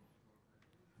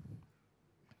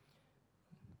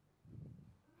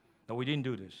 No, we didn't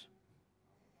do this.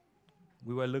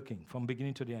 We were looking from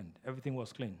beginning to the end. Everything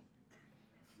was clean.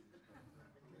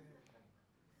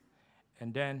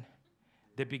 And then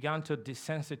they began to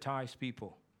desensitize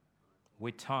people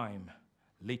with time,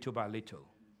 little by little.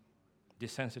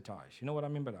 Desensitize. You know what I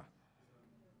mean by that?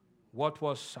 What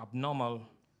was abnormal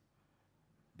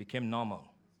became normal.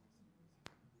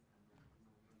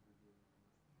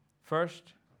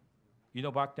 First, you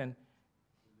know, back then,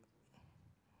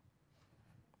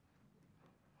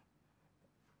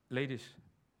 ladies,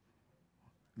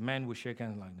 men would shake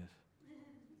hands like this.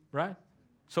 Right?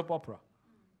 Soap opera.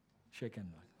 Shake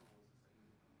hands like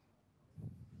this.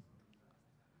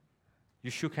 You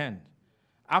shook hands.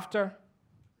 After,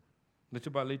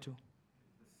 little by little,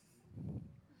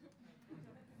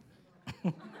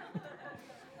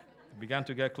 began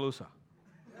to get closer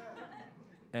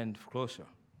and closer.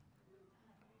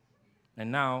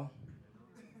 And now,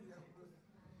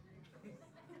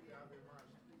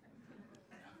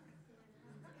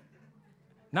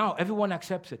 everyone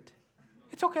accepts it.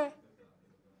 It's okay.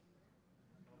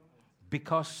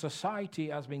 Because society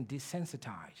has been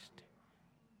desensitized.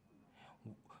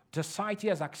 Society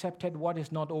has accepted what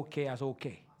is not okay as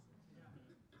okay.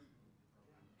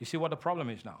 You see what the problem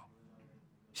is now?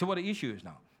 See what the issue is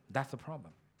now? That's the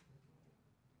problem.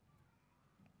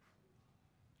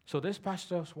 So this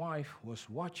pastor's wife was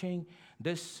watching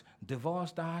this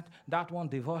divorce that one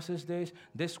divorces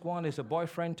this one is a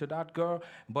boyfriend to that girl,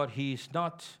 but he's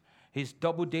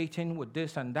double dating with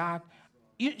this and that.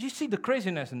 You see the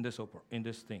craziness in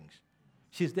these things.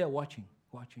 She's there watching.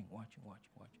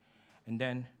 And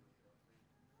then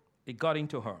it got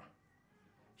into her.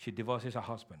 She divorces her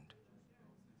husband.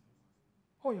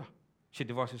 Oh yeah, she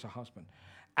divorces her husband.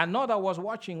 Another was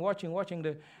watching,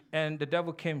 and the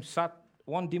devil sat.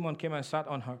 One demon came and sat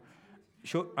on her,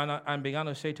 and began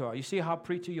to say to her, "You see how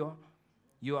pretty you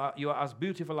are? You are as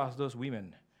beautiful as those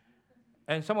women."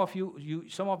 And some of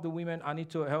some of the women, I need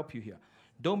to help you here.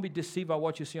 Don't be deceived by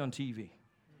what you see on TV.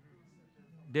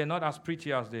 They're not as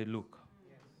pretty as they look.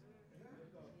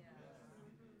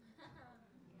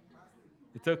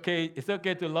 It's okay. It's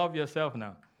okay to love yourself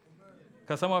now,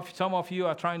 because some of you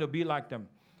are trying to be like them.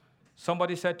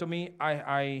 Somebody said to me,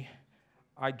 I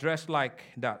dress like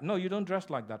that. No, you don't dress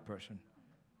like that person.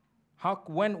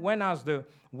 When has the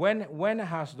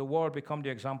world become the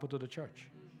example to the church?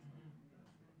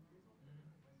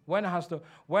 When has the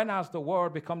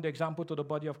world become the example to the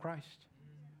body of Christ?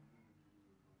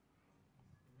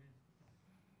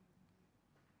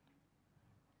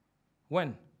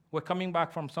 When? We're coming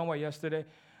back from somewhere yesterday,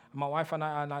 my wife and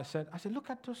I said, look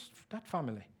at that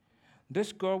family.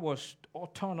 This girl was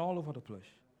torn all over the place.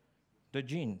 The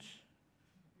jeans.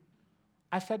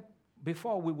 I said,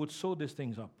 before we would sew these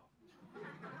things up.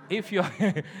 If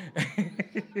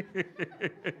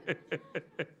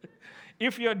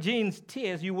your jeans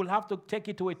tears, you will have to take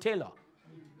it to a tailor.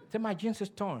 Say, my jeans is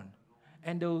torn.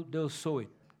 And they'll sew it.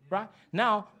 Right?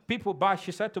 Now, people buy,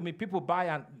 she said to me, people buy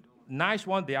a nice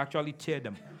one, they actually tear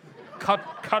them.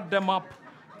 Cut them up.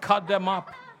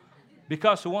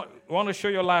 Because you want to show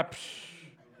your laps.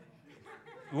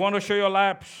 You want to show your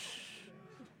laps.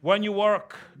 When you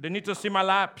work, they need to see my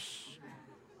laps.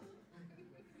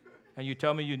 And you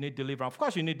tell me you need deliverance. Of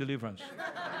course you need deliverance.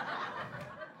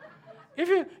 If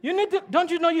you need, don't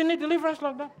you know you need deliverance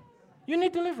like that? You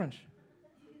need deliverance.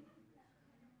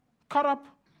 Cut up.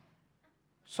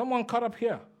 Someone cut up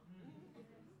here.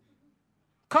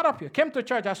 Cut up here. Came to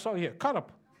church, I saw here. Cut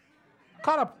up.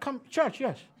 Come, church,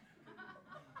 yes.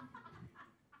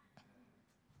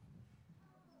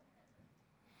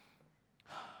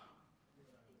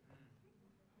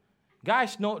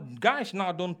 Guys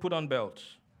now don't put on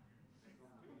belts.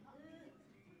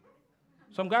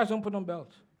 Some guys don't put on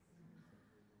belts.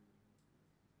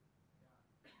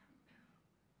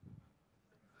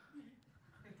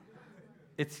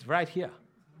 It's right here.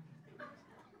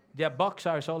 There are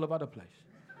boxers all over the place.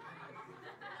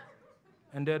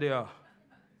 And there they are.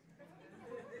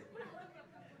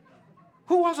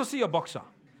 Who wants to see a boxer?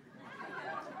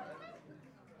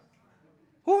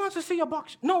 Who wants to see a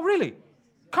boxer? No, really.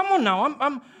 Come on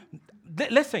now.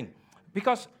 Listen,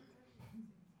 because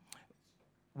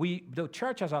the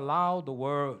church has allowed the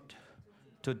world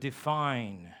to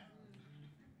define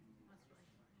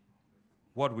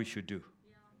what we should do.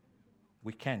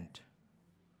 We can't.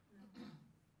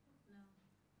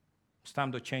 It's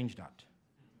time to change that.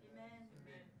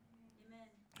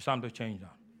 It's time to change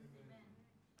that.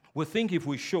 We think if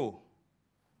we show,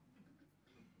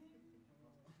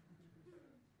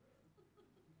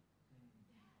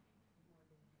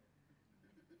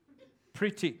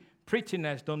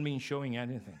 prettiness don't mean showing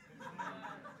anything.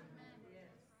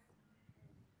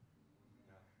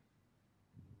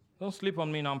 Don't sleep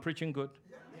on me now, I'm preaching good.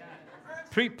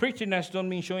 Prettiness don't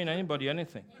mean showing anybody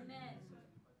anything.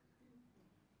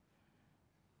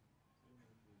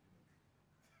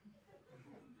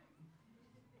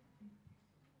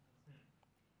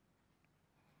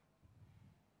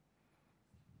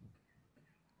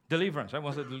 Deliverance. I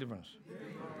want to say deliverance.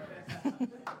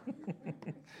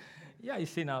 Yeah, you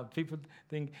see now, people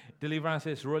think deliverance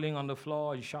is rolling on the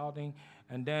floor, shouting,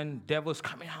 and then devils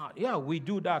coming out. Yeah, we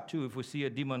do that too if we see a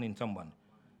demon in someone.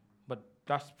 But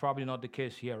that's probably not the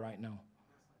case here right now.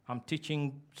 I'm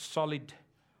teaching solid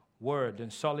word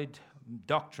and solid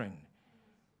doctrine.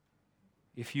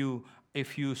 If you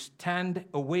stand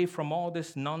away from all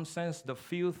this nonsense, the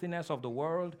filthiness of the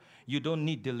world, you don't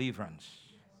need deliverance.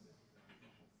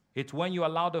 It's when you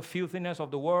allow the filthiness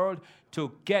of the world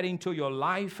to get into your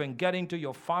life and get into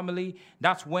your family,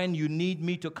 that's when you need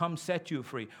me to come set you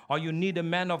free. Or you need a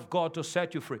man of God to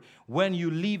set you free. When you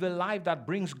live a life that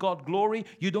brings God glory,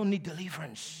 you don't need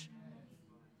deliverance.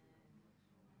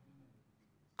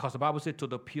 Because the Bible said, to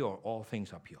the pure, all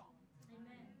things are pure.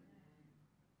 Amen.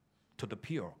 To the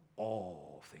pure,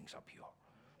 all things are pure.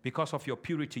 Because of your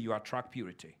purity, you attract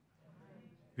purity.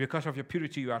 Because of your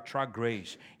purity, you attract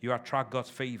grace. You attract God's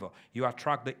favor. You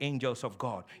attract the angels of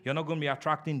God. You're not going to be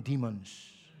attracting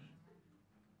demons.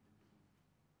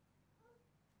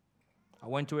 I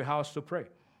went to a house to pray.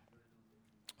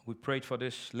 We prayed for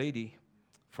this lady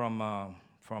from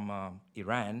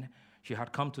Iran. She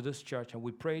had come to this church, and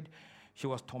we prayed. She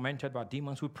was tormented by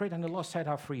demons. We prayed, and the Lord set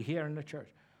her free here in the church.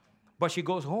 But she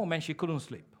goes home, and she couldn't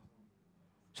sleep.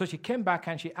 So she came back,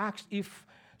 and she asked if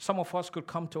some of us could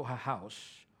come to her house.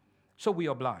 So we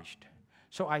obliged.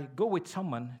 So I go with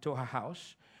someone to her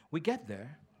house. We get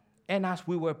there, and as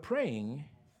we were praying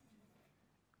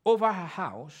over her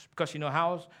house, because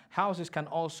houses can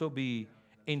also be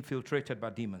infiltrated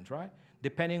by demons, right?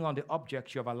 Depending on the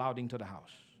objects you have allowed into the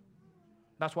house.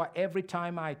 That's why every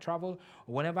time I travel,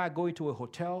 whenever I go into a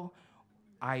hotel,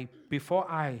 before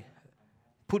I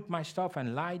put my stuff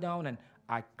and lie down, and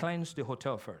I cleanse the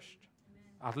hotel first.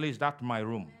 At least that's my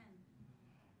room.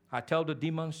 I tell the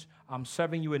demons, I'm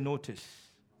serving you a notice.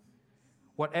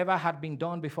 Whatever had been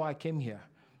done before I came here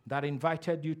that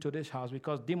invited you to this house,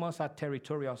 because demons are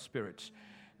territorial spirits,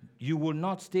 you will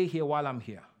not stay here while I'm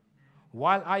here.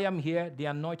 While I am here, the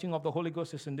anointing of the Holy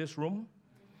Ghost is in this room.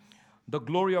 The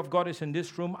glory of God is in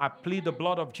this room. I plead the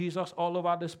blood of Jesus all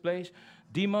over this place.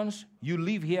 Demons, you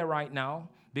live here right now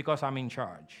because I'm in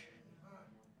charge.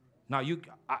 Now,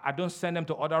 I don't send them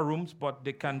to other rooms, but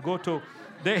they can go to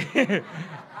they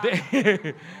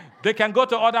can go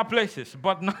to other places,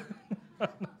 but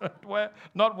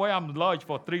not where I'm lodged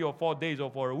for 3 or 4 days or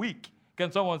for a week.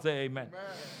 Can someone say amen? Amen.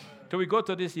 So we go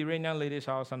to this Iranian lady's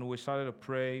house, and we started to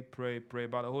pray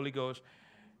about the Holy Ghost.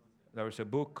 There is a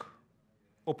book.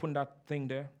 Open that thing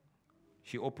there.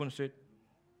 She opens it.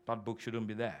 That book shouldn't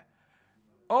be there.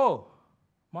 Oh,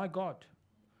 my God.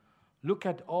 Look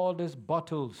at all these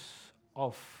bottles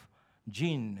of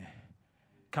gin,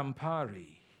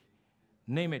 Campari,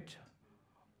 name it.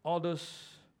 All those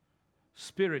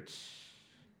spirits,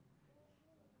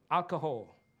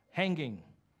 alcohol, hanging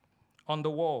on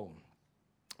the wall,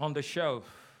 on the shelf,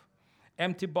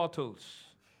 empty bottles.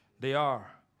 They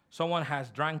are. Someone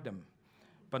has drank them,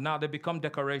 but now they become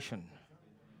decoration.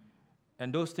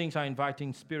 And those things are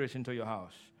inviting spirits into your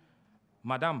house.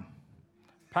 Madam,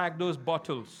 pack those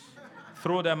bottles.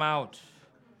 Throw them out.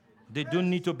 They don't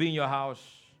need to be in your house.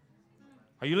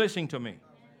 Are you listening to me?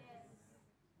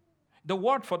 The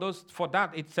word for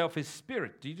that itself is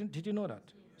spirit. Did you know that?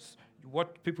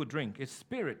 What people drink is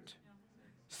spirit.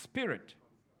 Spirit.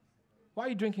 Why are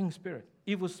you drinking spirit?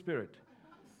 Evil spirit.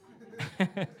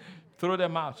 Throw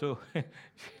them out. So you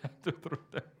have to throw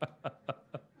them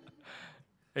out.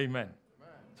 Amen.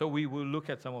 So we will look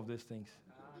at some of these things.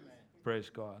 Amen. Praise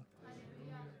God.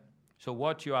 Hallelujah. So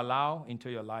what you allow into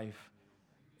your life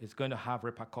is going to have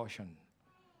repercussion.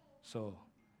 So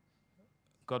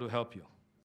God will help you.